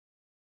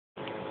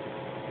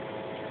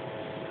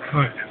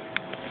Hi,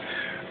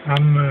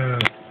 I'm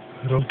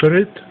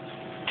RoTorIT,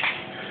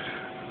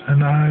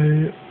 and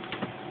I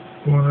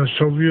want to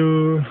show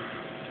you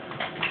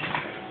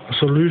a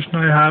solution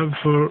I have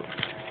for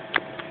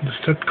the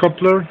step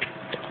coupler,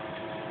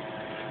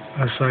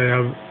 as I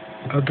have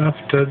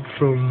adapted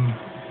from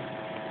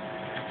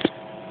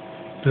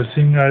the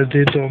thing I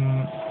did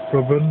on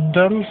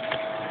RobunDel.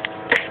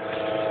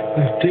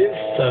 With this,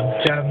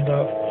 I've jammed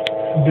a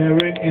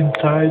bearing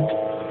inside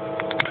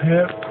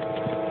here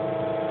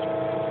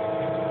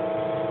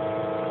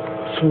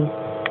to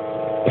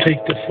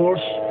take the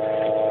force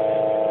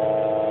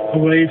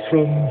away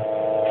from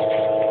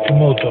the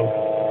motor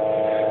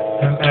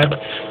and add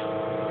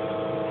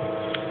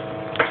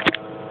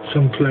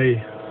some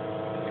play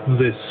to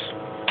this.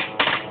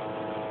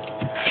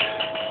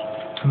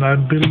 And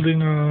I'm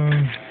building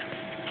a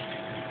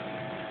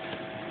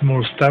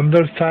more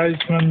standard size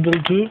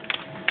Mendel too,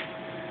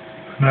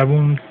 and I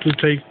want to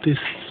take this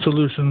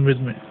solution with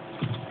me.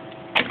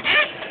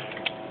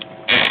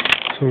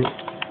 So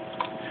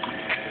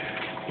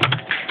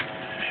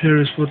here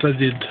is what I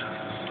did.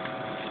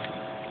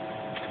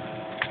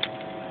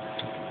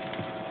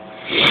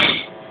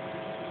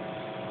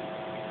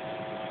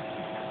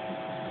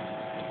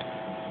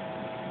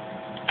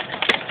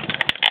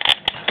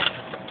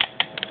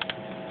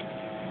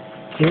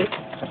 Okay,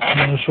 I'm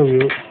going to show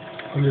you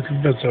a little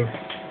better.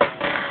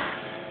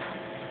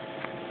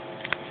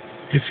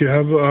 If you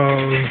have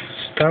a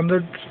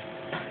standard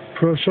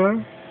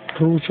Prusa,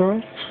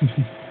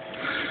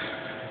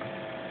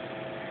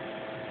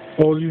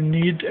 all you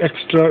need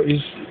extra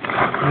is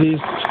these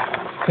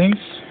things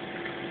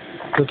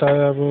that I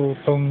have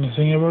on the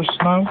thingiverse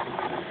now.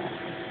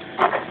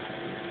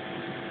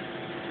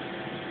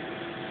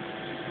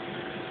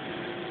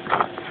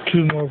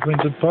 Two more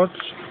printed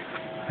parts,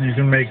 and you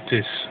can make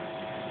this.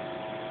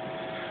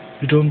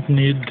 You don't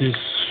need this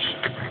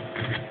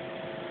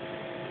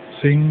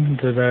thing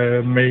that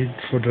I made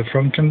for the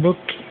Frankenbot.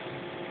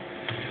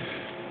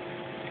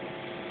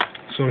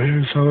 So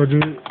here's how I do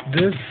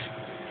this.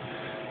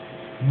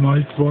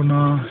 Might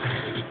wanna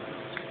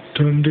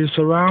turn this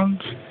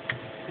around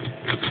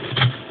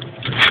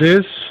like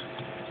this.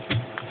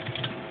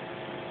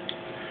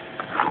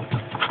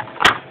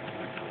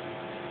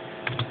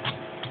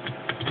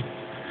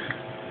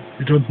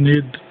 You don't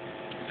need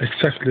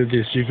exactly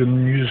this. You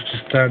can use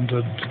the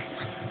standard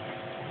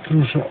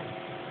Prusa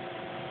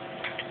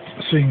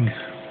thing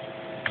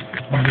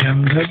on the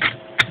end head,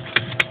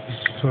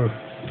 so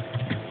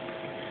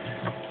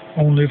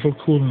only for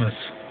coolness.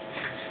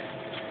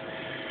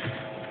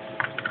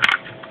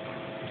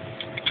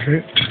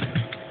 Okay,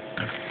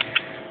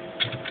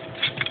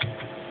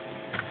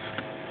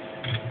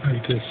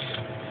 like this.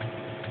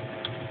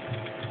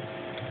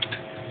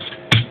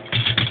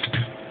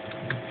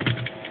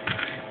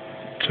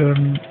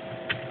 Turn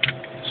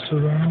this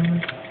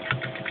around.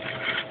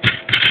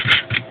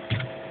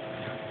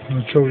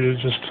 I'll show you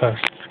just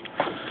fast,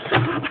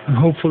 and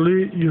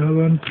hopefully you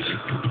haven't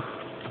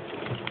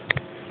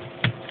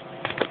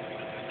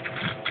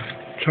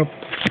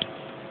chopped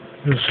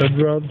your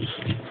stud rods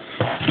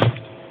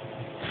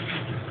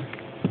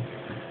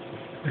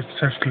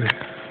exactly,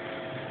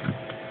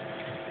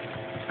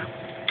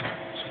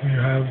 so you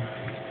have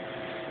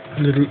a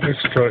little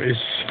extra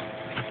is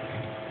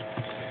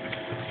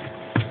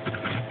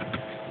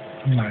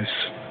nice,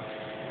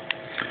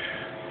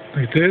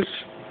 like this.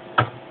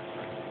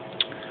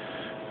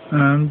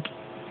 And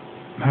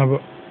have a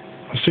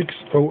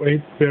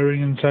 608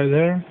 bearing inside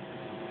there,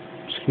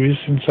 squeeze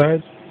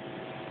inside,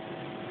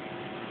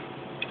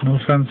 no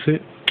fancy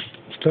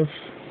stuff.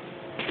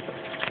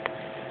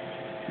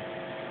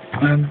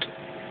 And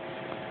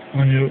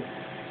when you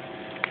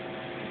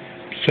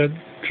set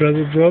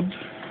threaded rod,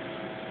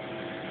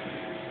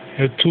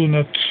 you have two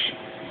nuts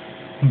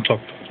on top,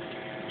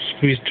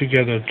 squeezed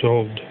together to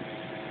hold.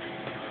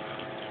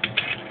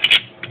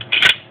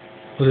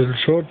 A little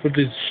short, but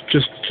it's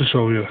just to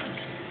show you.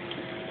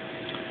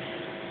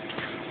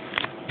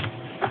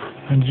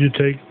 And you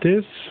take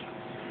this,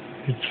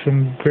 it's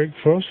from Greg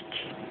Frost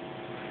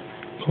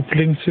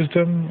coupling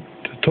system,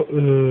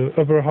 the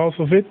upper half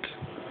of it.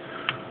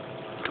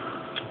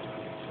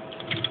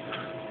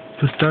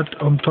 Put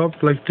that on top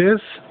like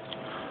this.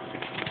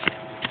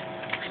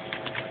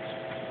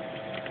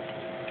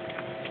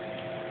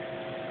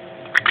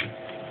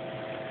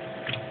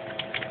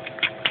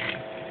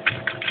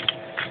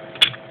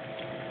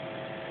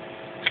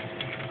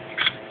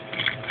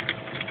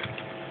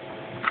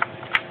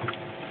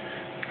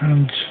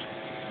 And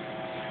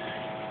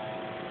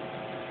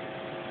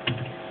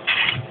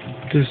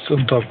this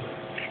on top.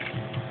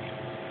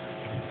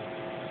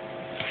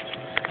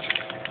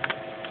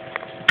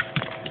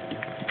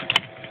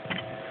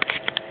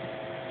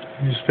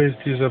 You space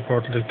these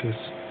apart like this.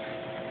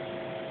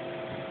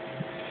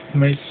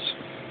 Makes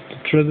the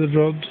threaded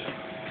rod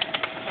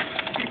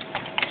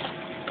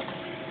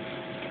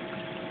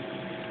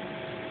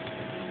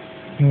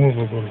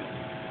movable,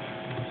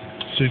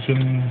 so you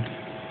can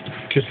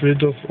get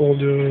rid of all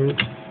your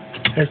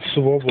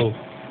extra wobble.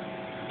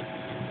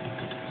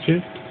 See,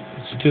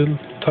 it's still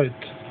tight.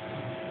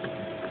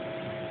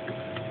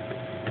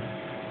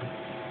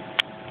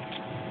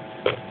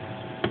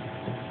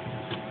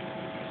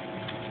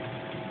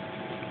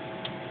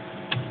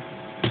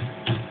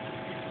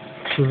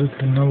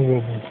 Absolutely no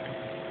wobble.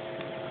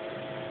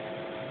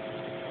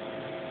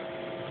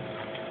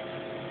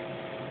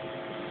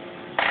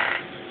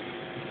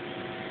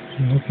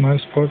 Not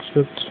nice parts,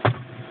 but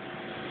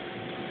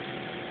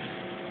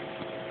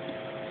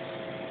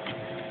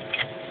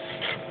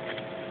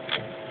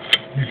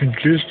you can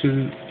choose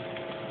to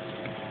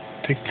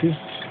take this.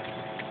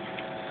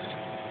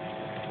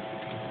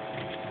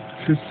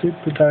 Fits it,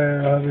 but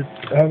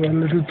I have a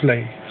little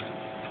play.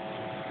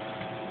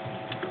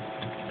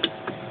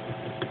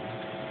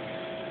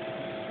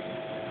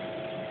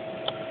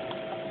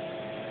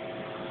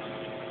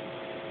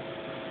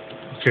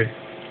 Okay,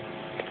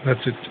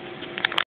 that's it.